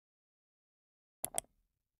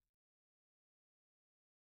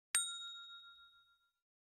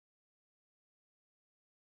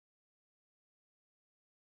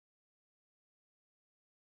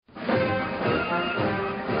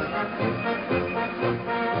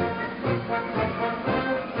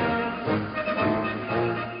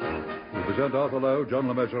present Arthur Lowe, John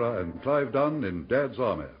Le Mesurier, and Clive Dunn in Dad's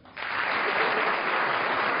Army.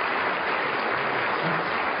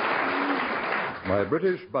 My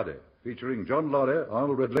British Buddy, featuring John Lorry,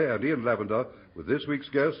 Arnold Ridley, and Ian Lavender, with this week's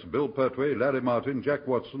guests Bill Pertwee, Larry Martin, Jack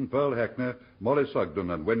Watson, Pearl Hackney, Molly Sugden,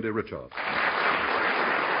 and Wendy Richards.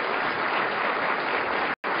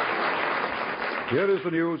 Here is the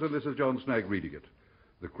news, and this is John Snagg reading it.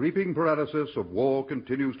 The creeping paralysis of war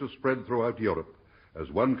continues to spread throughout Europe, as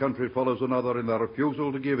one country follows another in their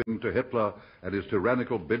refusal to give in to Hitler and his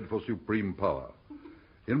tyrannical bid for supreme power.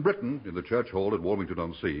 In Britain, in the church hall at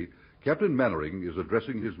Warmington-on-Sea, Captain Mannering is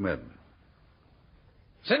addressing his men.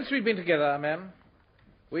 Since we've been together, men,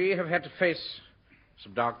 we have had to face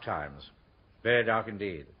some dark times. Very dark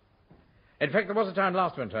indeed. In fact, there was a time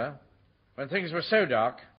last winter when things were so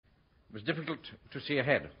dark it was difficult to see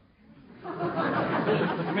ahead. You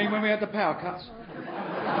mean when we had the power cuts?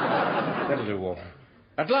 That'll do, Walter.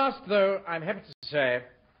 At last, though, I'm happy to say,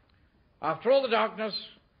 after all the darkness,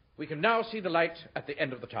 we can now see the light at the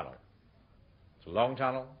end of the tunnel. It's a long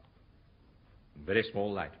tunnel, a very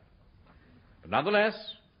small light. But nonetheless,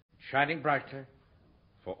 shining brightly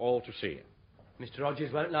for all to see. Mr.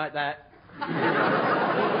 Rogers won't like that.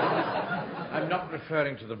 I'm not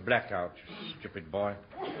referring to the blackout, stupid boy.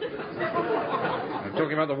 I'm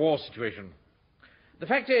talking about the war situation. The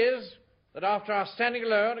fact is that after our standing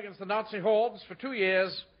alone against the Nazi hordes for 2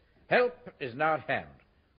 years, help is now at hand.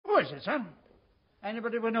 Who is it, son?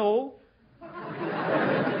 Anybody we know?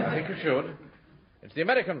 I think you should. It's the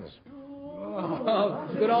Americans. Oh,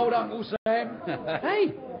 good old Uncle Sam.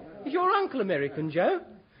 Hey, is your uncle American, Joe?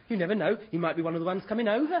 You never know. He might be one of the ones coming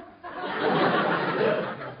over.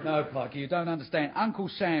 No, Pikey, you don't understand. Uncle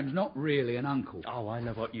Sam's not really an uncle. Oh, I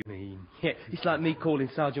know what you mean. Yeah, it's like me calling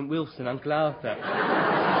Sergeant Wilson Uncle Arthur.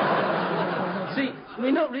 See,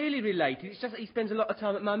 we're not really related. It's just that he spends a lot of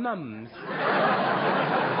time at my mum's.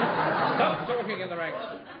 Stop talking in the ranks.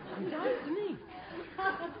 Don't to me.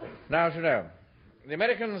 Now, as you know, the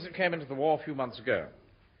Americans came into the war a few months ago.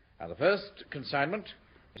 And the first consignment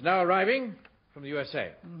is now arriving from the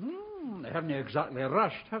USA. They haven't exactly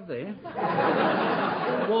rushed, have they?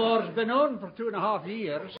 The war's been on for 2.5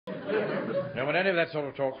 years. No one any of that sort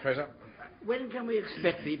of talk, Fraser. When can we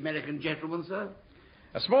expect the American gentlemen, sir?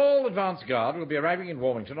 A small advance guard will be arriving in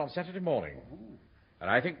Warmington on Saturday morning. And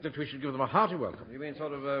I think that we should give them a hearty welcome. You mean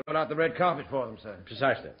sort of roll out the red carpet for them, sir?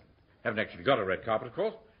 Precisely. Haven't actually got a red carpet, of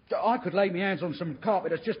course. I could lay my hands on some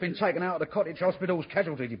carpet that's just been taken out of the cottage hospital's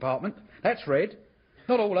casualty department. That's red.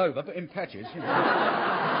 Not all over, but in patches. You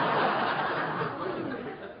know.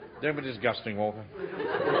 Don't be disgusting, Walter.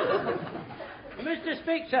 Mr.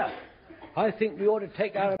 Speaker, I think we ought to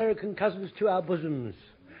take our American cousins to our bosoms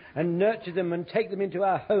and nurture them and take them into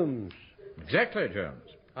our homes. Exactly, Jones.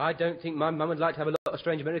 I don't think my mum would like to have a lot of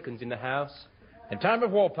strange Americans in the house. In time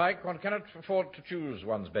of war, Pike, one cannot afford to choose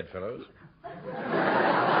one's bedfellows.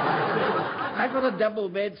 I've got a double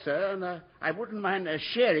bed, sir, and I wouldn't mind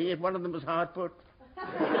sharing if one of them was hard put.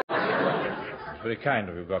 It's very kind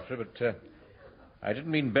of you, Godfrey, but I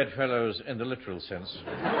didn't mean bedfellows in the literal sense.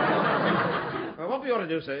 Well, what we ought to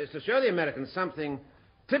do, sir, is to show the Americans something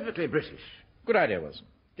typically British. Good idea, Wilson.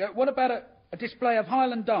 What about a display of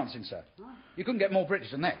Highland dancing, sir? You couldn't get more British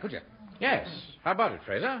than that, could you? Yes. How about it,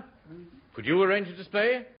 Fraser? Could you arrange a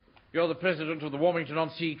display? You're the president of the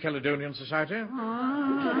Warmington-on-Sea Caledonian Society.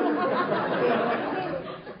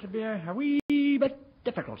 To be a wee bit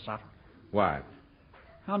difficult, sir. Why?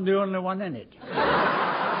 I'm the only one in it.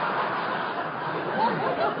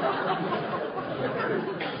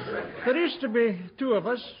 There used to be 2 of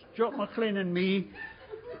us, Jock McLean and me.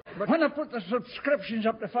 But when I put the subscriptions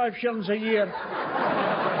up to 5 shillings a year,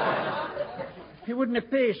 he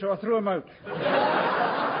wouldn't pay, so I threw him out.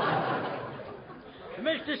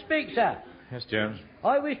 Mr. Speaker. Yes, Jones?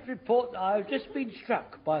 I wish to report that I've just been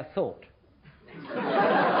struck by a thought.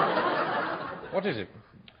 What is it?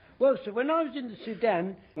 Well, sir, when I was in the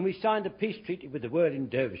Sudan and we signed a peace treaty with the whirling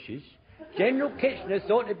dervishes, General Kitchener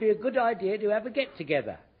thought it'd be a good idea to have a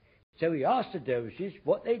get-together. So he asked the dervishes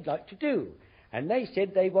what they'd like to do, and they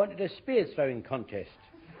said they wanted a spear-throwing contest.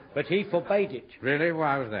 But he forbade it. Really?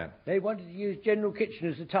 Why was that? They wanted to use General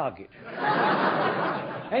Kitchener as a target.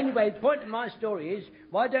 Anyway, the point of my story is,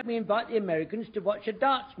 why don't we invite the Americans to watch a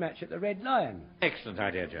darts match at the Red Lion? Excellent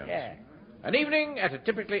idea, Jones. Yeah. An evening at a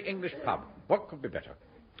typically English pub. What could be better?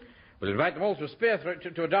 We'll invite them all to a spear throw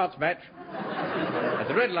to a darts match at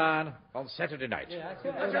the Red Lion on Saturday night.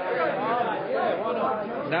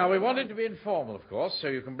 Now, we want it to be informal, of course, so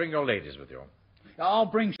you can bring your ladies with you. I'll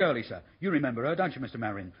bring Shirley, sir. You remember her, don't you, Mr.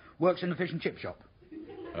 Marion? Works in the fish and chip shop.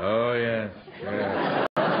 Oh, yes.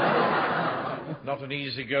 Not an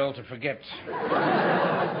easy girl to forget.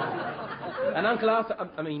 And Uncle Arthur,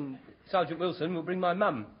 Sergeant Wilson will bring my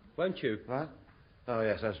mum, won't you? What? Oh,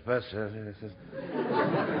 yes, I suppose so. Yes.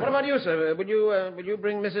 What about you, sir? Will you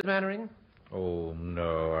bring Mrs. Mannering? Oh,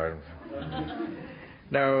 no.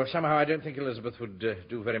 No, somehow I don't think Elizabeth would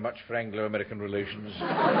do very much for Anglo-American relations.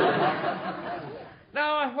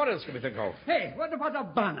 Now, what else can we think of? Hey, what about a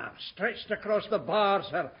banner stretched across the bar,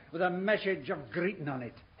 sir, with a message of greeting on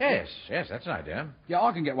it? Yes, that's an idea. Yeah,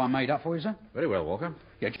 I can get one made up for you, sir. Very well, Walker.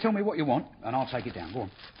 Yeah, just tell me what you want, and I'll take it down. Go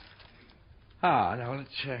on. Now,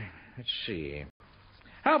 let's see.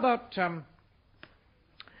 How about,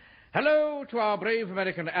 hello to our brave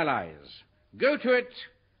American allies. Go to it,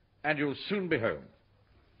 and you'll soon be home.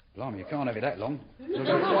 Blimey, you can't have it that long. We'll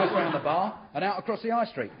go twice round the bar and out across the high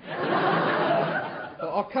street. But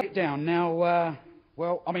I'll cut it down now.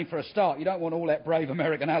 For a start, you don't want all that brave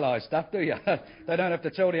American allies stuff, do you? They don't have to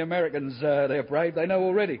tell the Americans they're brave. They know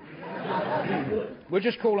already. We'll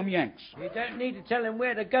just call them Yanks. You don't need to tell them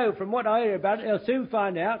where to go. From what I hear about it, they'll soon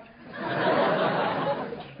find out.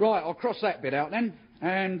 Right, I'll cross that bit out then.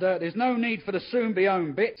 And there's no need for the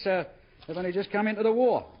soon-be-home bit. They've only just come into the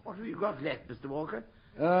war. What have you got left, Mr. Walker?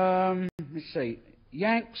 Let's see.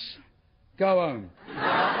 Yanks, go home.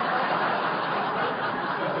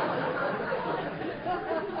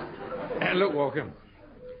 Look, Walker.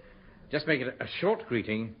 Just make it a short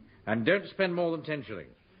greeting, and don't spend more than 10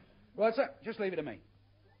 shillings. Right, sir. Just leave it to me.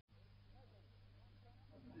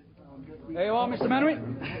 There you are, Mr.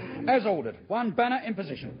 Mannering. As ordered. One banner in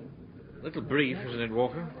position. A little brief, isn't it,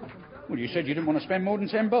 Walker? Well, you said you didn't want to spend more than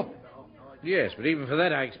 10 bob. Yes, but even for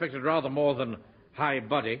that I expected rather more than high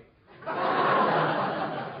body.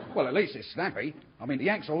 Well, at least it's snappy. The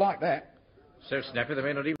Yanks will like that. So snappy they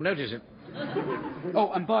may not even notice it.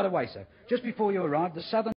 Oh, and by the way, sir, just before you arrived, the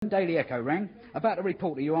Southern Daily Echo rang about a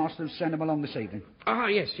reporter you asked them to send them along this evening.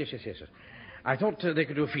 Yes. I thought they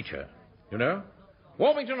could do a feature. You know?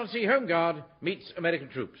 Warmington-on-Sea Home Guard meets American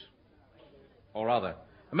troops. Or rather,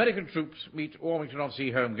 American troops meet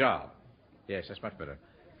Warmington-on-Sea Home Guard. Yes, that's much better.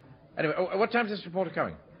 Anyway, what time is this reporter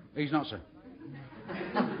coming? He's not, sir.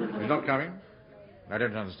 He's not coming? I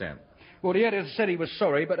don't understand. Well, the editor said he was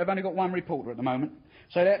sorry, but they've only got one reporter at the moment.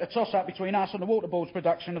 So they had to toss up between us and the Waterboard's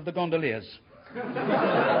production of The Gondoliers.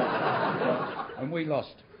 And we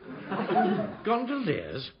lost.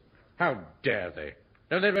 Gondoliers? How dare they?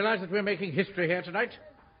 Don't they realise that we're making history here tonight?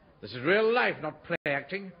 This is real life, not play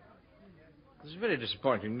acting. This is very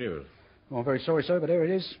disappointing news. Well, I'm very sorry, sir, but there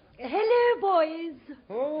it is. Hello, boys.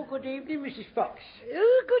 Oh, good evening, Mrs. Fox.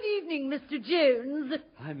 Oh, good evening, Mr. Jones.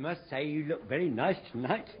 I must say you look very nice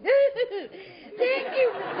tonight. Thank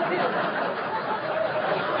you, Mr.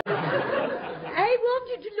 I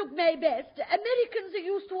wanted to look my best. Americans are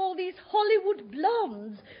used to all these Hollywood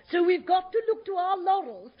blondes, so we've got to look to our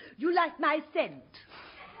laurels. You like my scent?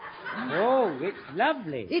 Oh, it's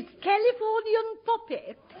lovely. It's Californian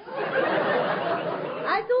poppy.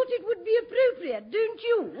 I thought it would be appropriate, don't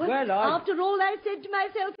you? Well, After all, I said to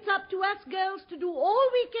myself, it's up to us girls to do all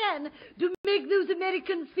we can to make those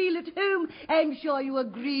Americans feel at home. I'm sure you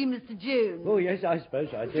agree, Mr. Jones. Oh, yes, I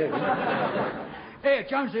suppose I do. Here,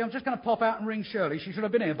 Jonesy, I'm just going to pop out and ring Shirley. She should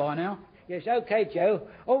have been here by now. Yes, OK, Joe.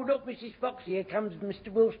 Oh, look, Mrs. Fox, here comes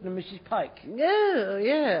Mr. Wilson and Mrs. Pike. Oh,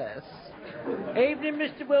 yes. Evening,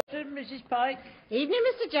 Mr. Wilson, Mrs. Pike. Evening,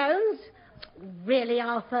 Mr. Jones. Really,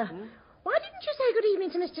 Arthur? Why didn't you say good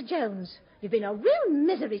evening to Mr. Jones? You've been a real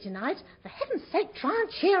misery tonight. For heaven's sake, try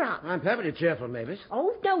and cheer up. I'm perfectly cheerful, Mavis.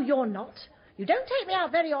 Oh, no, you're not. You don't take me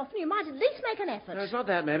out very often. You might at least make an effort. No, it's not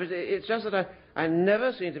that, Mavis. It's just that I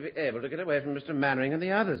never seem to be able to get away from Mr. Mannering and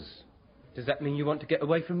the others. Does that mean you want to get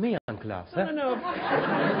away from me, Uncle Arthur? No. Of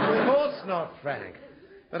course not, Frank.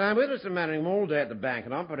 But I'm with Mr. Mannering all day at the bank,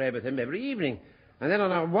 and on parade with him every evening. And then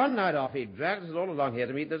on our one night off, he drags us all along here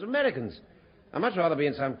to meet those Americans. I'd much rather be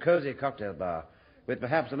in some cosy cocktail bar with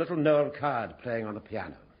perhaps a little Noel card playing on the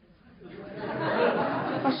piano.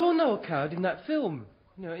 I saw Noel Coward in that film,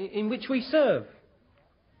 in which we serve.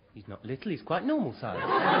 He's not little, he's quite normal size.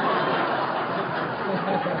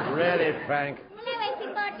 Really, Frank? Hello,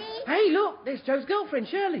 everybody. Hey, look, there's Joe's girlfriend,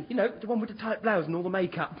 Shirley. The one with the tight blouse and all the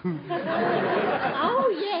makeup. Oh,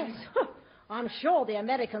 yes. I'm sure the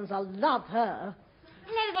Americans will love her.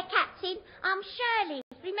 Hello there, Captain. I'm Shirley.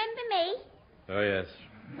 Remember me? Oh, yes.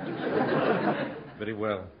 Very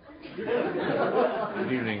well.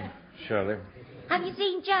 Good evening, Shirley. Have you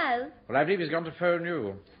seen Joe? Well, I believe he's gone to phone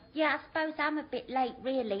you. Yeah, I suppose I'm a bit late,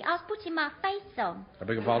 really. I was putting my face on. I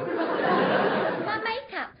beg your pardon? My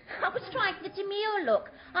makeup. I was trying for the demure look.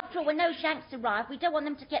 After all, when those Shanks arrive, we don't want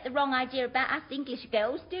them to get the wrong idea about us English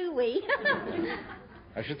girls, do we?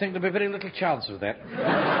 I should think there'll be very little chance of that. Well,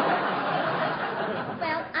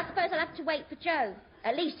 I suppose I'll have to wait for Joe.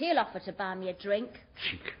 At least he'll offer to buy me a drink.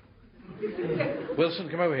 Cheek. Wilson,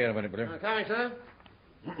 come over here a minute, will you? Coming, sir.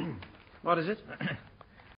 What is it?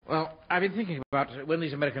 Well, I've been thinking about when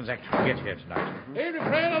these Americans actually get here tonight. Evening,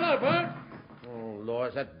 friend. Hello, Bert. Oh, Lord,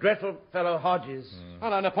 it's that dreadful fellow Hodges.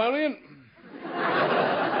 Hello, Napoleon.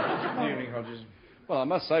 Evening, Hodges. Well, I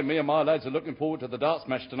must say, me and my lads are looking forward to the darts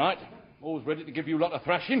match tonight. Always ready to give you a lot of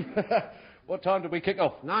thrashing. What time did we kick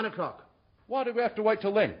off? 9 o'clock. Why did we have to wait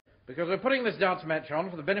till then? Because we're putting this darts match on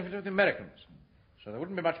for the benefit of the Americans. So there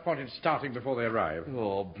wouldn't be much point in starting before they arrive.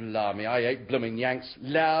 Oh, blimey, I hate blooming Yanks.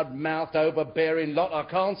 Loud-mouthed, overbearing lot. I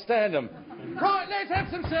can't stand them. Right, let's have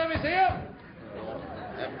some service here.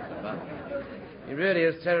 He really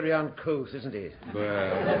is terribly uncouth, isn't he?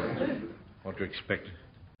 Well, what do you expect?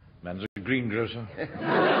 Man's a greengrocer.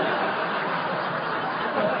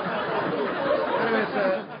 Anyway,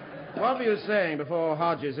 sir, what were you saying before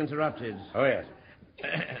Hodges interrupted? Oh, yes.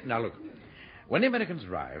 Now, look. When the Americans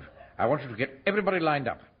arrive, I want you to get everybody lined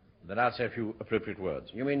up. Then I'll say a few appropriate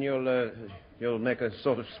words. You mean you'll make a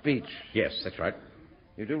sort of speech? Yes, that's right.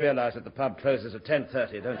 You do realize that the pub closes at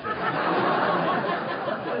 10:30, don't you?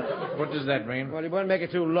 What does that mean? Well, you won't make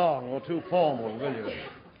it too long or too formal, will you?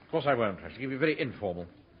 Of course I won't. I shall give you very informal.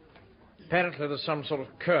 Apparently there's some sort of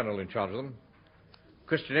colonel in charge of them.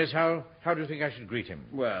 Question is, how do you think I should greet him?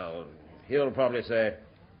 Well, he'll probably say,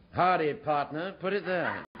 "Howdy, partner, put it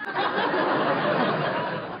there."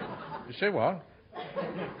 You say what?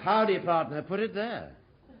 "Howdy, partner, put it there."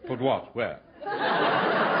 Put what? Where?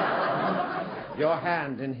 Your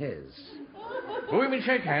hand in his. Oh, you mean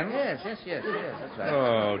shake hands? Yes, that's right.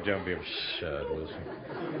 Oh, don't be absurd, Wilson.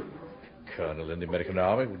 Colonel in the American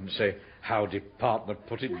Army wouldn't say, "Howdy, partner,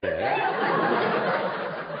 put it there."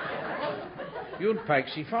 You and Pike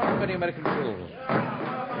see far too many American films.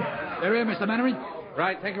 They're here, Mr. Mannering.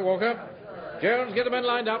 Right, thank you, Walker. Jones, get the men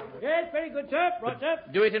lined up. Yes, very good, sir. Right, sir.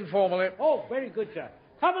 Do it informally. Oh, very good, sir.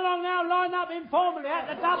 Come along now, line up informally at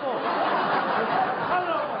the double. Come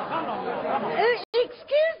along.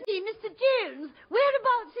 Excuse me, Mr. Jones.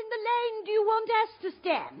 Whereabouts in the lane do you want us to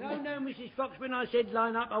stand? No, Mrs. Fox, when I said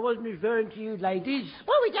line up, I wasn't referring to you ladies.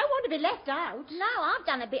 Well, we don't want to be left out. No, I've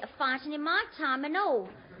done a bit of fighting in my time and all.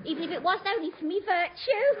 Even if it was only for me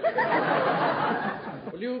virtue.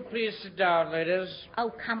 Will you please sit down, ladies? Oh,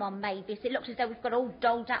 come on, Mavis. It looks as though we've got all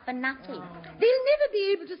dolled up for nothing. They'll never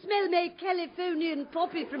be able to smell my Californian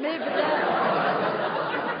poppy from over there.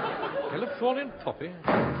 Californian poppy?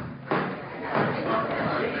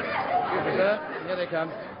 Excuse me, sir. Here they come.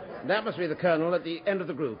 That must be the colonel at the end of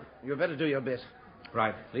the group. You'd better do your bit.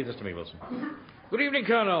 Right, leave this to me, Wilson. Good evening,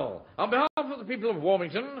 Colonel. On behalf of the people of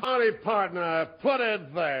Warmington... Howdy, partner, put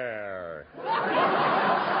it there.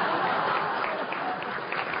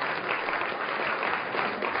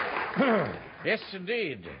 Yes,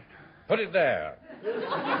 indeed. Put it there.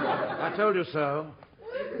 I told you so.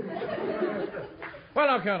 Well,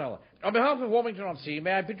 now, Colonel, on behalf of Warmington-on-Sea,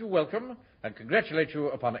 may I bid you welcome and congratulate you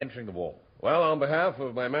upon entering the war. Well, on behalf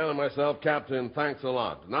of my man and myself, Captain, thanks a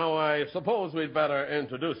lot. Now, I suppose we'd better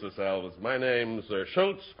introduce ourselves. My name's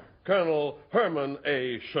Schultz, Colonel Herman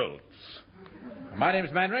A. Schultz. My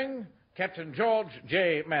name's Mannering, Captain George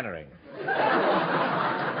J. Mannering. May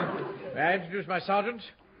I introduce my sergeant?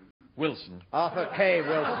 Wilson. Arthur K.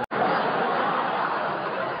 Wilson.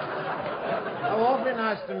 Oh, awfully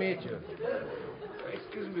nice to meet you.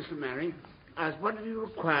 Excuse me, Mr. Mannering. I was wondering if you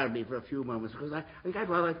require me for a few moments, because I think I'd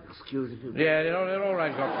rather excuse if you... Yeah, they're all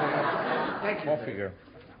right, Doctor. Thank you. Off figure.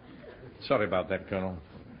 Sorry about that, Colonel.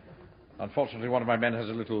 Unfortunately, one of my men has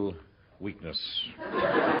a little weakness.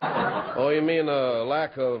 Oh, you mean a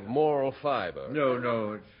lack of moral fiber? No,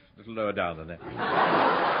 it's a little lower down than that.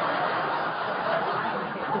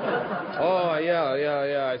 Oh,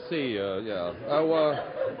 yeah, I see, yeah.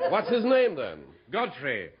 What's his name, then?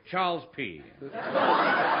 Godfrey Charles P.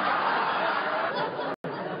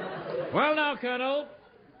 Well, now, Colonel,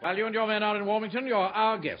 while you and your men are in Warmington, you're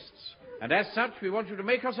our guests. And as such, we want you to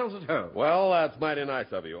make yourselves at home. Well, that's mighty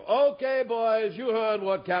nice of you. Okay, boys, you heard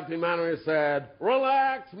what Captain Mannering said.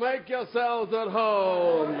 Relax, make yourselves at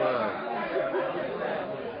home.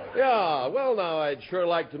 Yeah, well, now, I'd sure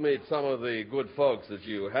like to meet some of the good folks that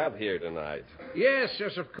you have here tonight. Yes,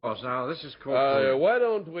 of course. Now, this is called... Why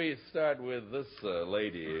don't we start with this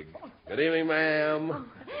lady? Good evening, ma'am. Oh,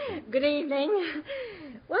 good evening.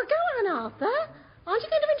 Well, go on, Arthur. Aren't you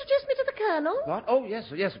going to introduce me to the Colonel? What? Oh,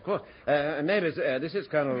 yes, of course. Mavis, this is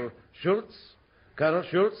Colonel Schultz. Colonel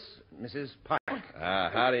Schultz, Mrs. Pike.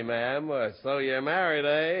 Howdy, ma'am. So you're married,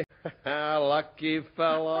 eh? Lucky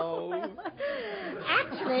fellow.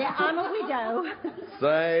 Actually, I'm a widow.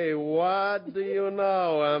 Say, what do you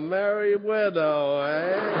know? A married widow,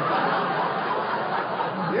 eh?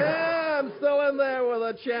 Yeah, I'm still in there with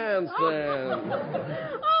a chance, then.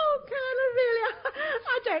 Oh, Colonel, really,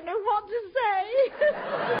 I don't know what to say.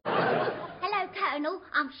 Hello, Colonel.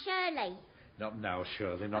 I'm Shirley. Not now,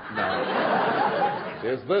 Shirley, not now.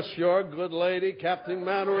 Is this your good lady, Captain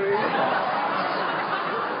Mannering?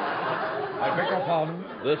 I beg your pardon?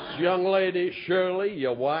 This young lady, Shirley,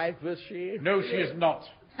 your wife, is she? No, she is not.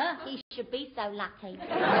 Huh, he should be so lucky.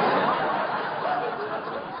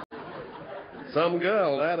 Some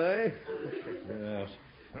girl, that, eh? Yes.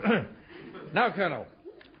 Now, Colonel,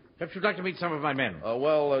 perhaps you'd like to meet some of my men.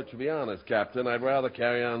 Well, to be honest, Captain, I'd rather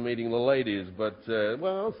carry on meeting the ladies, but,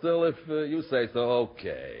 well, still, if you say so,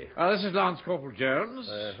 okay. This is Lance Corporal Jones.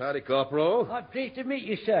 Howdy, Corporal. I'm pleased to meet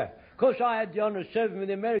you, sir. Of course, I had the honour of serving with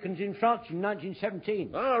the Americans in France in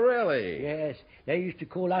 1917. Oh, really? Yes, they used to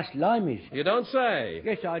call us limeys. You don't say?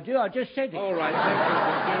 Yes, I do. I just said it. All right,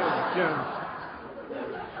 thank you, Jones.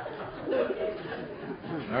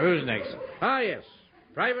 Now, who's next? Yes,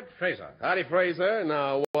 Private Fraser. Howdy, Fraser.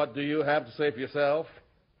 Now, what do you have to say for yourself?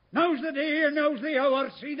 Now's the day, now's the hour.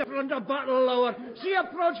 See the front of battle lower. See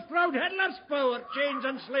approach proud Hitler's power. Chains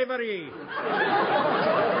and slavery.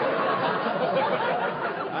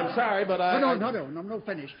 I'm sorry, but I... No, I'm not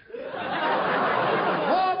finished.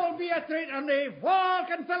 War will be a traitor knave. War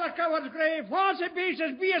can fill a coward's grave. War's a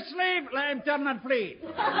basis, be a slave. Let him turn and flee.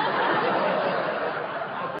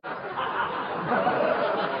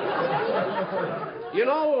 You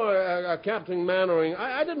know, Captain Mannering,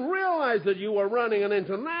 I didn't realize that you were running an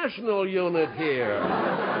international unit here.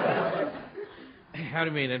 How do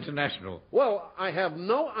you mean, international? Well, I have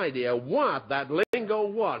no idea what that lingo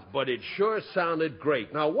was, but it sure sounded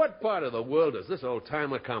great. Now, what part of the world does this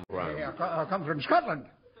old-timer come from? Yeah, I come from Scotland.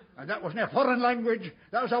 And that wasn't a foreign language.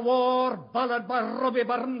 That was a war ballad by Robbie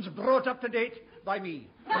Burns, brought up to date by me.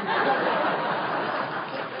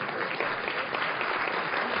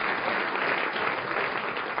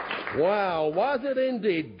 Wow, was it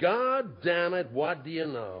indeed? God damn it, what do you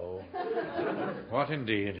know? What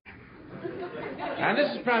indeed? And this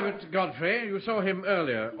is Private Godfrey. You saw him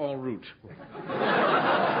earlier, en route.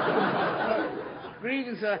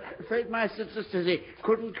 Greetings, sir. Afraid my sister Susie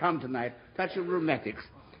couldn't come tonight. Touch of rheumatics.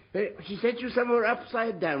 She sent you some of her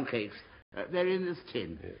upside-down cakes. They're in this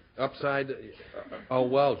tin. Upside... oh,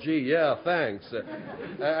 well, gee, yeah, thanks.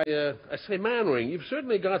 I say, Mannering, you've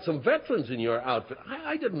certainly got some veterans in your outfit.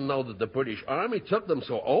 I didn't know that the British Army took them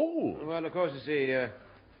so old. Well, of course, you see,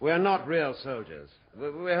 we're not real soldiers.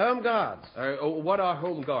 We're home guards. What are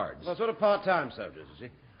home guards? Well, sort of part-time soldiers, you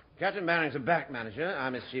see. Captain Mannering's a bank manager.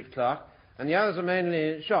 I'm his chief clerk. And the others are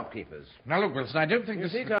mainly shopkeepers. Now, look, Wilson, I don't think you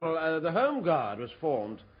see, Colonel, the home guard was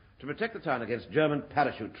formed to protect the town against German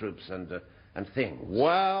parachute troops and things.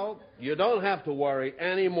 Well, you don't have to worry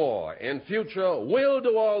anymore. In future, we'll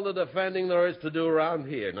do all the defending there is to do around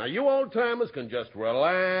here. Now, you old-timers can just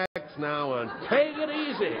relax now and take it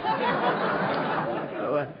easy.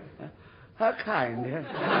 Oh, how kind.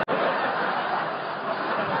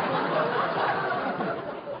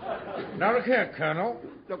 Now, look here, Colonel.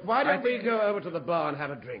 Look, why don't we go over to the bar and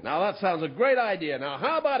have a drink? Now, that sounds a great idea. Now,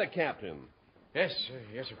 how about it, Captain? Yes,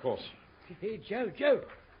 of course. Hey, Joe,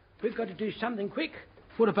 we've got to do something quick.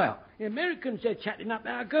 What about? The Americans, they're chatting up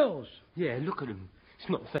our girls. Yeah, look at them. It's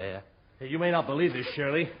not fair. Hey, you may not believe this,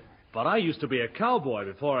 Shirley, but I used to be a cowboy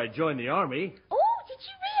before I joined the Army. Oh, did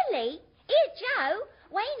you really? Here, Joe,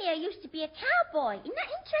 Wayne here used to be a cowboy. Isn't that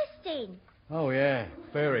interesting? Oh, yeah,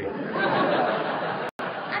 very. Have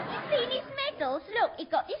you seen his medals? Look, he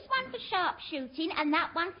got this one for sharpshooting and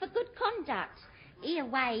that one for good conduct. Here,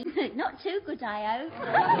 Wayne. Not too good, I hope.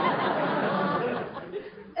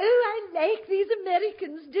 Oh, I like these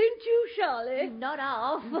Americans, don't you, Charlie? Not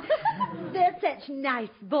half. They're such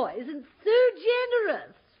nice boys and so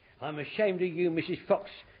generous. I'm ashamed of you, Mrs.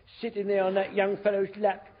 Fox, sitting there on that young fellow's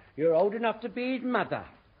lap. You're old enough to be his mother.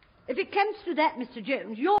 If it comes to that, Mr.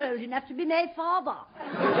 Jones, you're old enough to be my father.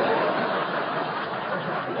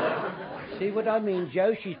 See what I mean,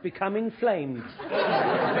 Joe? She's becoming inflamed.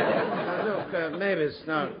 Look, Mavis,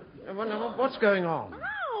 now, what's going on?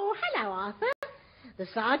 Oh, hello, Arthur. The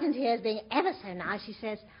sergeant here is being ever so nice. He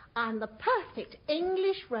says, I'm the perfect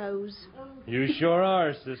English rose. You sure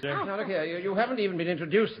are, sister. Now, look here, you haven't even been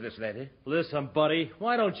introduced to this lady. Listen, buddy,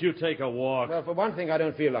 why don't you take a walk? Well, for one thing, I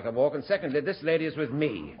don't feel like a walk, and secondly, this lady is with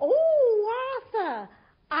me. Oh, Arthur,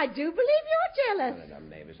 I do believe you're jealous. No,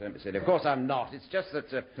 Mavis, don't be silly. Of course I'm not. It's just that...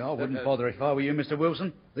 I wouldn't bother if I were you, Mr.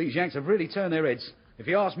 Wilson. These Yanks have really turned their heads. If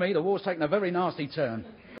you ask me, the war's taken a very nasty turn.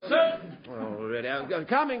 Sir! Oh, really? I'm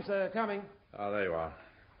coming, sir, coming. Ah, there you are.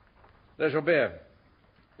 There's your beer.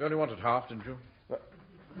 You only wanted half, didn't you?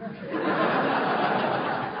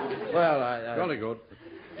 Well, I... Jolly good.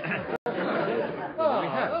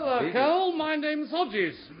 Hello, Cole. My name's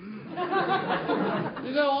Hodges. You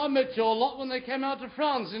know, I met your lot when they came out to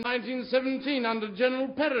France in 1917 under General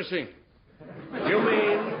Pershing. You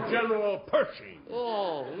mean General Pershing?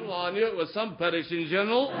 Oh, well, I knew it was some Pershing,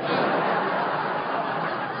 General.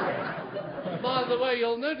 By the way,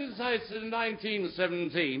 you'll notice I said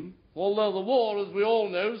 1917, although the war, as we all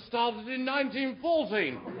know, started in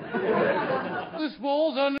 1914. This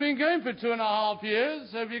war's only been going for 2.5 years,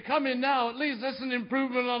 so if you come in now, at least that's an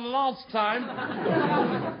improvement on the last time.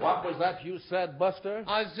 What was that you said, Buster?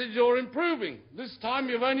 I said you're improving. This time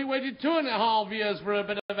you've only waited 2.5 years for a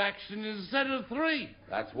bit of action instead of 3.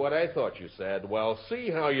 That's what I thought you said. Well, see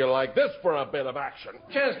how you like this for a bit of action.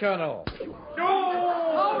 Cheers, Colonel.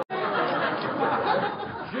 Oh!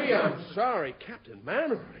 Gee, I'm sorry, Captain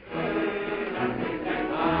Mannering.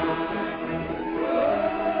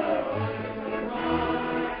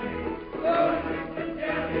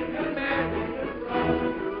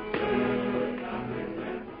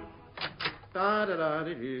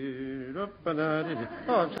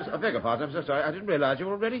 Oh, I beg your pardon. I'm so sorry. I didn't realize you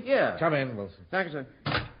were already here. Come in, Wilson. Thank you, sir.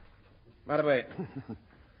 By the way,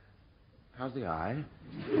 how's the eye?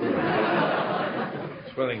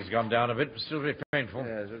 Swelling's gone down a bit, but still very painful.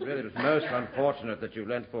 Yes, it really was most unfortunate that you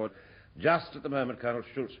lent for it just at the moment Colonel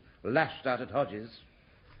Schultz lashed out at Hodges.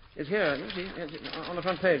 It's here, you see, on the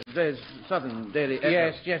front page of today's Southern Daily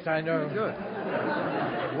Echo. Yes, I know. Good.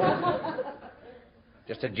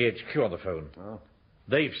 Just had GHQ on the phone. Oh.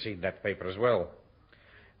 They've seen that paper as well.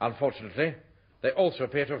 Unfortunately, they also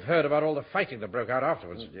appear to have heard about all the fighting that broke out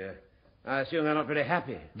afterwards. Oh, dear. I assume they're not very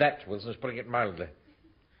happy. That, Wilson, is putting it mildly.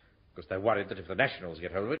 Because they're worried that if the Nationals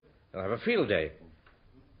get hold of it, they'll have a field day.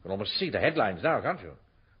 You can almost see the headlines now, can't you?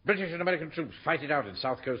 British and American troops fight it out in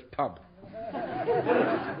South Coast pub.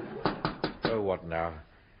 Oh, what now?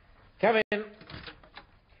 Come in.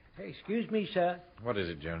 Excuse me, sir. What is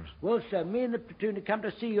it, Jones? Well, sir, me and the platoon have come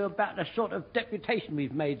to see you about the sort of deputation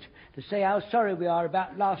we've made to say how sorry we are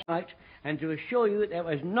about last night and to assure you that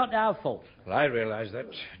was not our fault. Well, I realise that,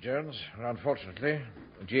 Jones. Unfortunately,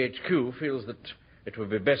 GHQ feels that it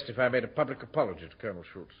would be best if I made a public apology to Colonel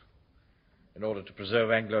Schultz in order to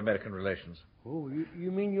preserve Anglo-American relations. Oh,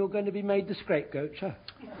 you mean you're going to be made the scapegoat, sir?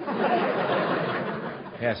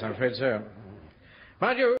 Yes, I'm afraid so.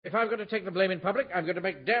 Mind you, if I'm going to take the blame in public, I'm going to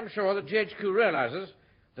make damn sure that GHQ realizes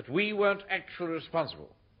that we weren't actually responsible.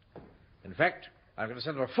 In fact, I'm going to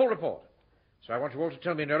send them a full report. So I want you all to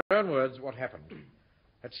tell me in your own words what happened.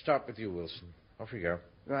 Let's start with you, Wilson. Off you go.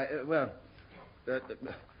 Right,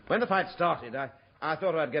 when the fight started, I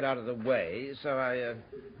thought I'd get out of the way, so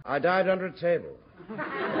I dived under a table.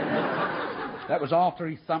 That was after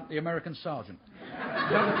he thumped the American sergeant.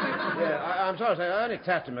 Yeah, I'm sorry, sir. I only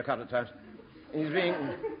tapped him a couple of times. He's being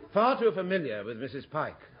far too familiar with Mrs.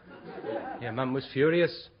 Pike. Yeah, Mum was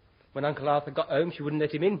furious. When Uncle Arthur got home, she wouldn't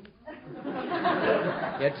let him in.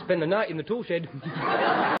 He had to spend the night in the tool shed.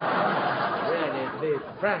 Really,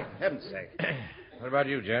 Frank, heaven's sake. What about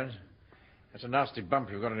you, Jones? That's a nasty bump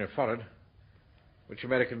you've got on your forehead. Which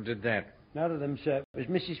American did that? None of them, sir. It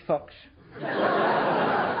was Mrs. Fox.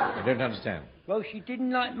 I don't understand. Well, she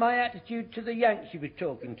didn't like my attitude to the Yank she was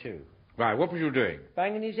talking to. Right, what were you doing?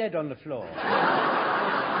 Banging his head on the floor.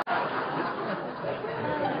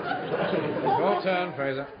 Your turn,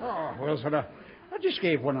 Fraser. Oh, well, sir, I just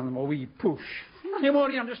gave one of them a wee push. You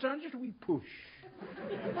only understand, just a wee push.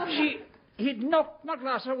 See, he'd knocked my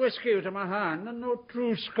glass of whiskey out of my hand, and no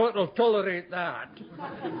true Scot will tolerate that.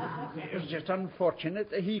 It was just unfortunate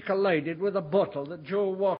that he collided with a bottle that Joe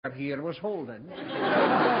Walker here was holding.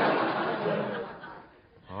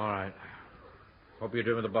 All right. What were you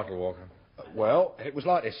doing with the bottle, Walker? Well, it was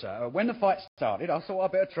like this, sir. When the fight started, I thought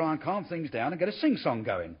I'd better try and calm things down and get a sing-song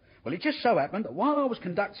going. Well, it just so happened that while I was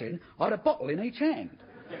conducting, I had a bottle in each hand.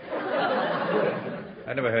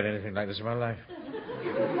 I never heard anything like this in my life.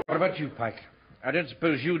 What about you, Pike? I don't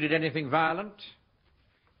suppose you did anything violent?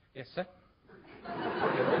 Yes, sir.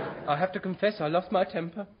 I have to confess I lost my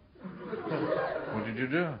temper. What did you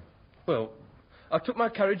do? Well, I took my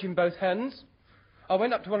courage in both hands. I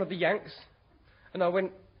went up to one of the Yanks, and I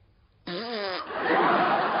went...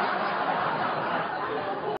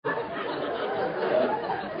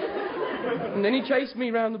 And then he chased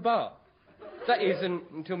me round the bar. That is,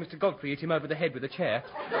 until Mr. Godfrey hit him over the head with a chair.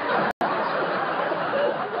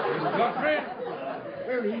 Godfrey?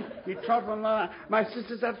 Well, he trod on my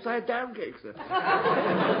sister's upside-down cake, sir.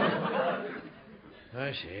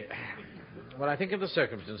 I see. Well, I think in the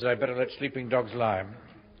circumstances I'd better let sleeping dogs lie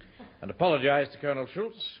and apologize to Colonel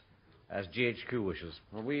Schultz as GHQ wishes.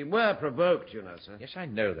 Well, we were provoked, you know, sir. Yes, I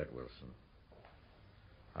know that, Wilson.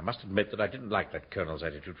 I must admit that I didn't like that Colonel's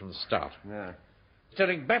attitude from the start. Yeah.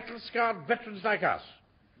 Telling battle-scarred veterans like us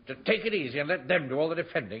to take it easy and let them do all the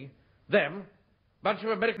defending. Them? Bunch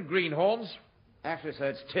of American greenhorns? Actually, sir,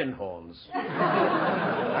 it's tin horns.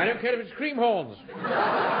 I don't care if it's cream horns. They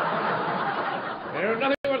know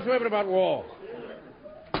nothing whatsoever about war.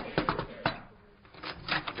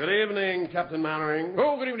 Good evening, Captain Mannering.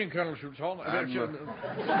 Oh, good evening, Colonel Schultzhorn.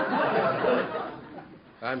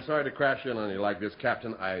 I'm sorry to crash in on you like this,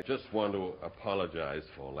 Captain. I just want to apologize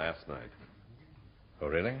for last night. Oh,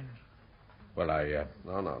 really? Well,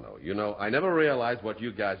 No. You know, I never realized what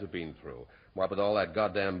you guys have been through. What with all that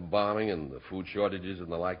goddamn bombing and the food shortages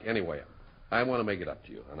and the like. Anyway, I want to make it up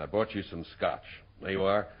to you, and I brought you some scotch. There you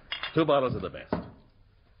are. 2 bottles of the best.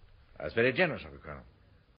 That's very generous of you, Colonel.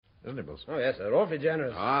 Isn't it, Wilson? Oh, yes, sir. Awfully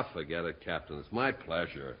generous. Ah, forget it, Captain. It's my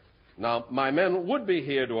pleasure. Now, my men would be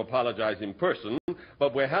here to apologize in person,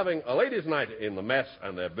 but we're having a ladies' night in the mess,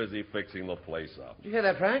 and they're busy fixing the place up. Did you hear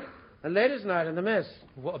that, Frank? A ladies' night in the mess.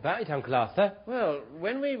 What about it, Uncle Arthur? Well,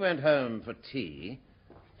 when we went home for tea,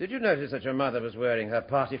 did you notice that your mother was wearing her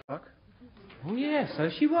party frock? Oh, yes, so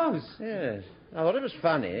she was. Yes. I thought it was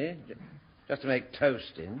funny, just to make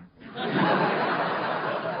toast in.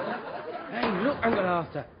 Hey, look, Uncle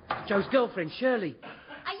Arthur. Joe's girlfriend, Shirley.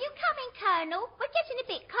 Are you coming, Colonel? We're getting a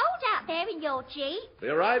bit cold out there in your Jeep. Be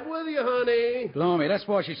right with you, honey. Blimey, that's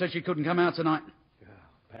why she said she couldn't come out tonight.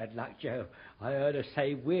 Bad luck, Joe. I heard her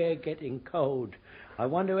say we're getting cold. I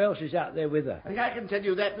wonder who else is out there with her. I think I can tell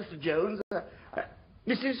you that, Mr. Jones.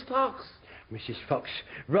 Mrs. Fox. Mrs. Fox.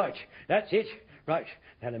 Right, that's it. Right,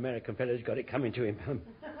 that American fellow's got it coming to him.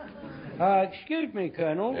 Excuse me,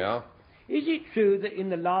 Colonel. Yeah? Is it true that in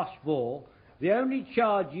the last war, the only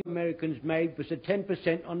charge you Americans made was the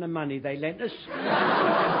 10% on the money they lent us?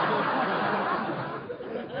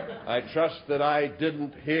 I trust that I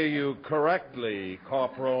didn't hear you correctly,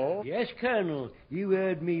 Corporal. Yes, Colonel. You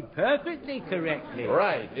heard me perfectly correctly.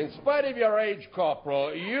 Right. In spite of your age,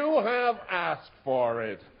 Corporal, you have asked for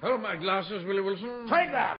it. Hold my glasses, Willie Wilson.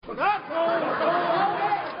 Take that!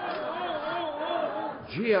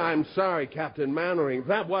 Gee, I'm sorry, Captain Mannering.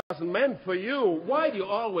 That wasn't meant for you. Why do you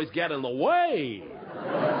always get in the way?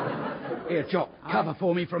 Here, Jock, cover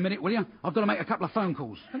for me for a minute, will you? I've got to make a couple of phone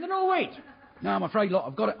calls. And then, oh, wait. No, I'm afraid, look,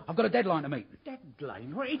 I've got a deadline to meet.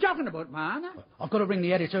 Deadline? What are you talking about, man? I've got to ring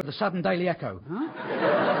the editor of the Southern Daily Echo.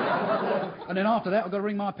 Huh? And then after that, I've got to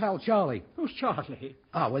ring my pal Charlie. Who's Charlie?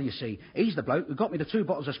 Ah, well, you see, he's the bloke who got me the 2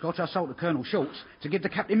 bottles of scotch I sold to Colonel Schultz to give to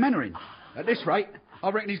Captain Mannering. At this rate,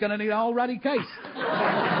 I reckon he's going to need a whole ruddy case.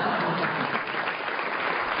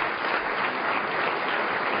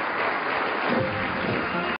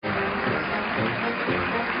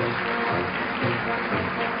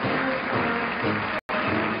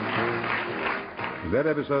 In that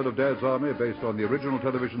episode of Dad's Army, based on the original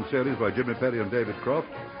television series by Jimmy Perry and David Croft,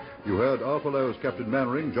 you heard Arthur Lowe as Captain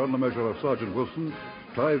Mannering, John LeMessurier as Sergeant Wilson,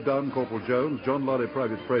 Clive Dunn, Corporal Jones, John Lorry,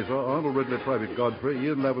 Private Fraser, Arnold Ridley, Private Godfrey,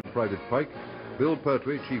 Ian Lavin, Private Pike, Bill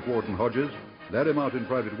Pertwee, Chief Warden Hodges, Larry Martin,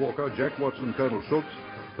 Private Walker, Jack Watson, Colonel Schultz,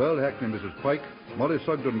 Pearl Hackney, Mrs. Pike, Molly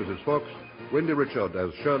Sugden, Mrs. Fox, Wendy Richard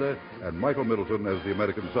as Shirley, and Michael Middleton as the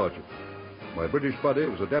American Sergeant. My British Buddy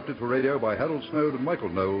was adapted for radio by Harold Snowd and Michael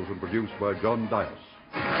Knowles and produced by John Dias.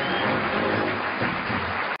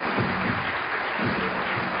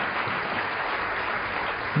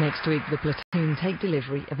 Next week, the platoon take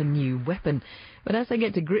delivery of a new weapon. But as they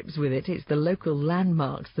get to grips with it, it's the local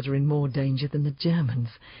landmarks that are in more danger than the Germans.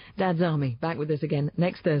 Dad's Army, back with us again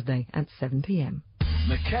next Thursday at 7 p.m.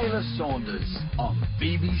 Michaela Saunders on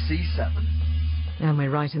BBC 7. And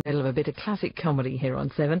we're right in the middle of a bit of classic comedy here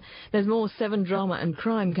on 7. There's more 7 drama and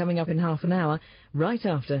crime coming up in half an hour, right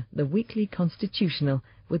after the weekly Constitutional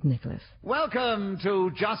with Nicholas. Welcome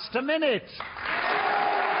to Just a Minute.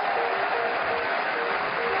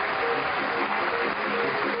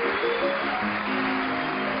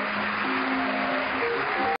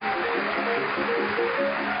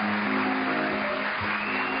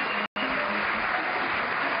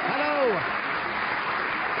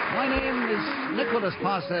 marvellous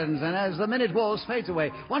Parsons, and as the minute waltz fades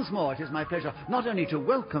away, once more it is my pleasure not only to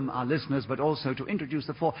welcome our listeners, but also to introduce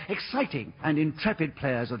the four exciting and intrepid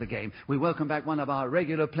players of the game. We welcome back one of our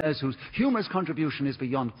regular players whose humorous contribution is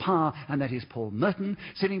beyond par, and that is Paul Merton.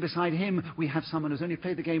 Sitting beside him, we have someone who's only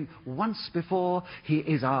played the game once before. He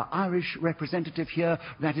is our Irish representative here.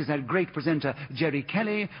 That is that great presenter, Jerry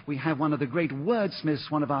Kelly. We have one of the great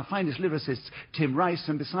wordsmiths, one of our finest lyricists, Tim Rice,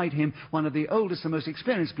 and beside him, one of the oldest and most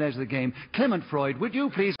experienced players of the game, Clement Freud. Would you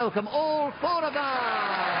please welcome all four of them?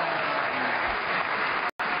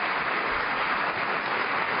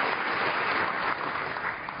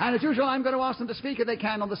 And as usual, I'm going to ask them to speak if they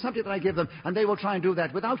can on the subject that I give them, and they will try and do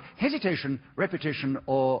that without hesitation, repetition,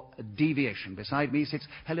 or deviation. Beside me sits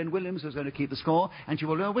Helen Williams, who's going to keep the score, and she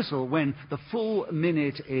will blow a whistle when the full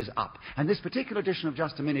minute is up. And this particular edition of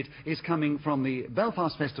Just a Minute is coming from the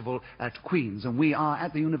Belfast Festival at Queen's, and we are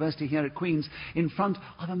at the university here at Queen's in front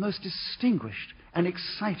of a most distinguished and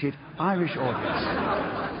excited Irish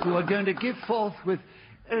audience who are going to give forth with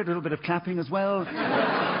a little bit of clapping as well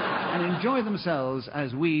and enjoy themselves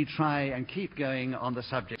as we try and keep going on the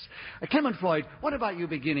subjects. Clement Freud, what about you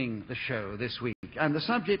beginning the show this week? And the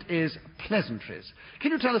subject is pleasantries.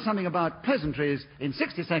 Can you tell us something about pleasantries in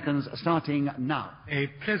 60 seconds starting now? A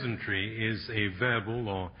pleasantry is a verbal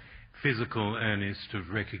or physical earnest of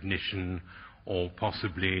recognition or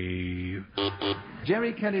possibly...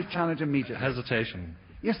 Jerry Kelly's challenge immediately. Hesitation.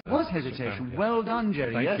 Yes, there was hesitation. Well done,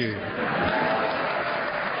 Jerry. Thank you.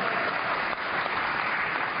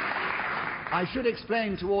 I should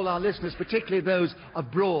explain to all our listeners, particularly those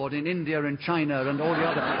abroad in India and China and all the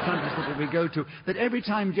other countries that we go to, that every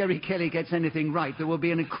time Jerry Kelly gets anything right, there will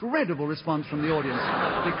be an incredible response from the audience,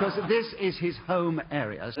 because this is his home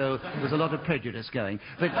area, so there's a lot of prejudice going.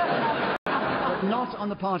 But not on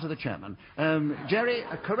the part of the chairman. Jerry,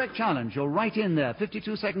 a correct challenge. You're right in there.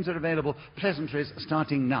 52 seconds are available. Pleasantries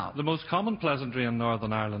starting now. The most common pleasantry in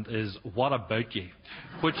Northern Ireland is "what about ye?",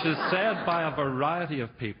 which is said by a variety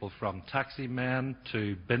of people, from taxi men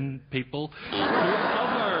to bin people to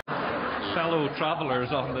other fellow travellers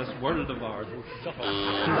on this world of ours. Oh, shut up.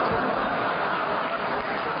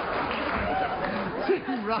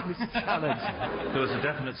 Right, challenge. There was a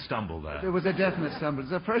definite stumble there. There was a definite stumble.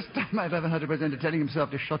 It's the first time I've ever heard a presenter telling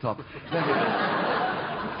himself to shut up.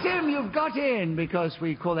 Tim, you've got in, because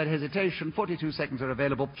we call that hesitation. 42 seconds are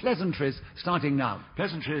available. Pleasantries starting now.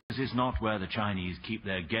 Pleasantries is not where the Chinese keep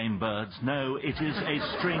their game birds. No, it is a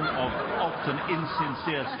string of often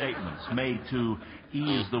insincere statements made to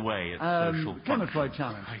ease the way at social Clement Freud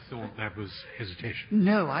challenge. I thought that was hesitation.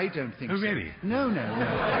 No, I don't think so. Oh, really? No, definitely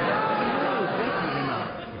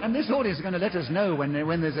not. And this audience is going to let us know when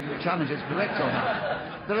there's a challenge that's correct or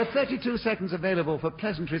not. There are 32 seconds available for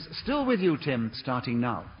pleasantries. Still with you, Tim, starting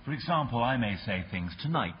now. For example, I may say things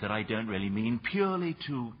tonight that I don't really mean, purely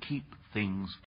to keep things